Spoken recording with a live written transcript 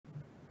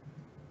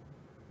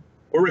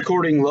We're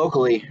recording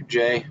locally,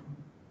 Jay,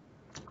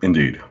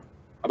 Indeed.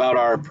 about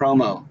our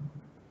promo,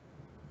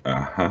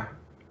 Uh-huh.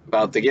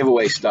 about the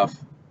giveaway stuff.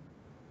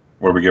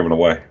 What are we giving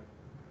away?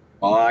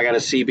 Well, I got a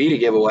CB to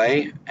give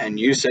away, and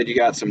you said you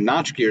got some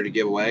notch gear to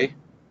give away.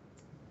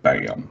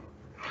 Bam.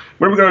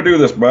 When are we going to do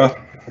this, bro?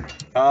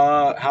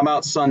 How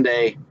about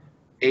Sunday,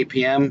 8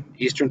 p.m.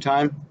 Eastern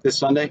Time, this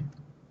Sunday?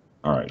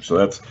 All right, so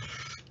that's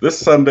this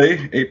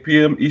Sunday, 8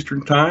 p.m.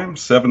 Eastern Time,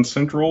 7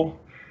 Central.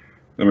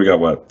 Then we got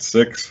what,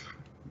 6?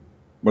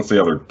 What's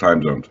the other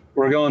time zones?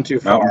 We're going too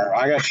far.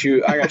 I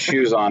got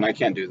shoes on. I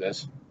can't do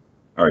this.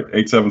 All right,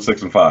 8, 7,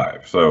 6, and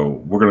 5. So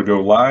we're going to go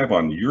live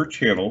on your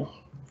channel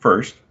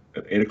first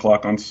at 8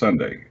 o'clock on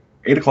Sunday.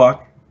 8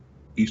 o'clock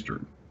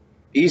Eastern.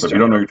 So if you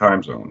don't know your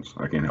time zones,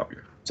 I can't help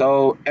you.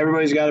 So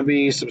everybody's got to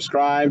be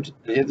subscribed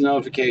and hit the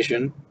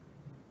notification.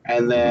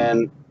 And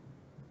then,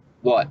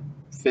 what,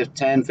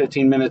 10,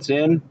 15 minutes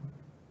in,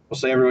 we'll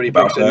say everybody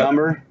picks a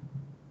number.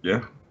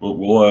 Yeah,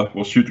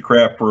 we'll shoot the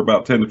crap for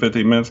about 10 to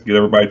 15 minutes, get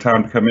everybody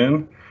time to come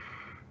in.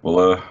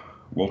 Well,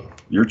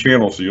 your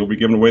channel, so you'll be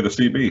giving away the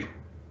CB.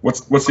 What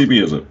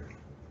CB is it?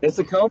 It's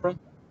the Cobra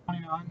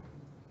 29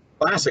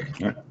 Classic.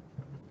 Yeah.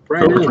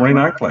 Brand Cobra new.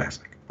 29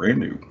 Classic, brand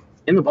new.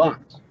 In the box.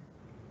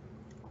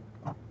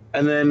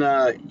 And then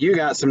you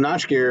got some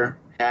notch gear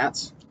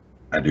hats.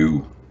 I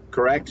do.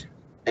 Correct?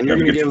 And you're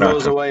going to give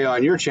those away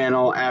on your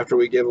channel after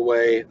we give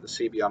away the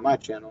CB on my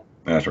channel.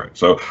 That's right.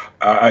 So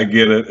I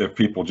get it. If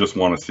people just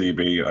want a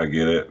CB, I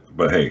get it.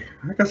 But hey,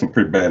 I got some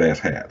pretty badass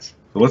hats.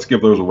 So let's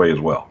give those away as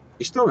well.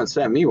 You still haven't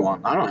sent me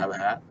one. I don't have a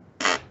hat.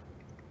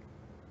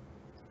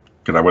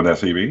 Can I win that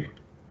CB?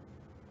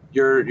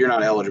 You're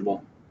not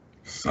eligible.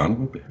 Son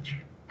of a bitch.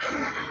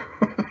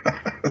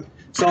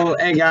 So,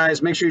 hey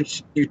guys, make sure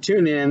you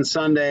tune in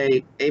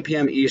Sunday, 8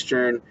 p.m.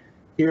 Eastern,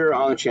 here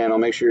on the channel.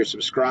 Make sure you're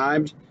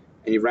subscribed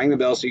and you rang the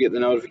bell so you get the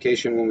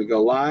notification when we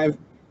go live.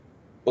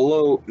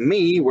 Below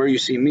me, where you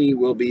see me,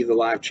 will be the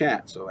live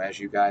chat. So as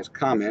you guys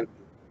comment,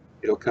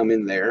 it'll come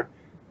in there.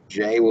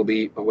 Jay will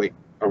be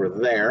over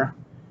there.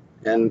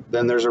 And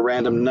then there's a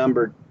random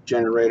number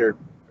generator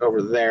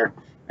over there.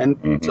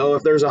 And so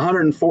if there's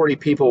 140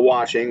 people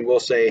watching, we'll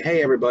say,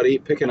 hey, everybody,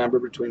 pick a number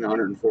between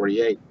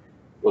 148.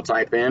 We'll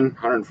type in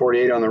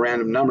 148 on the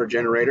random number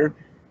generator.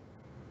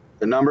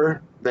 The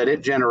number that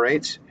it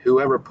generates,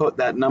 whoever put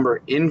that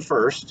number in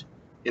first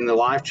in the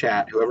live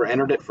chat, whoever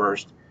entered it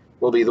first,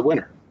 will be the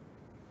winner.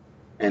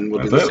 And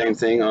we'll do the same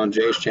thing on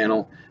Jay's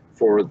channel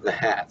for the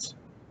hats.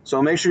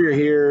 So make sure you're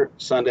here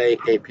Sunday,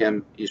 8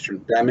 p.m. Eastern.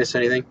 Did I miss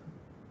anything?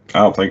 I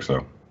don't think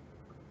so.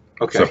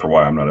 Okay. Except for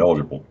why I'm not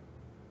eligible.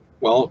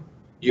 Well,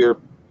 you're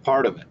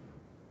part of it.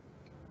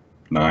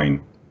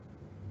 9.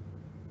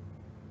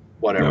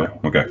 Whatever.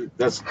 No?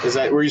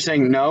 Okay. Were you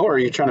saying no, or are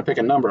you trying to pick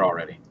a number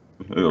already?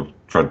 Yeah,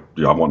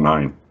 I want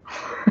 9.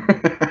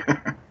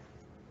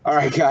 All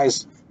right,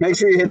 guys. Make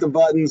sure you hit the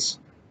buttons.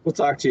 We'll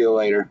talk to you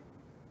later.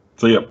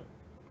 See ya.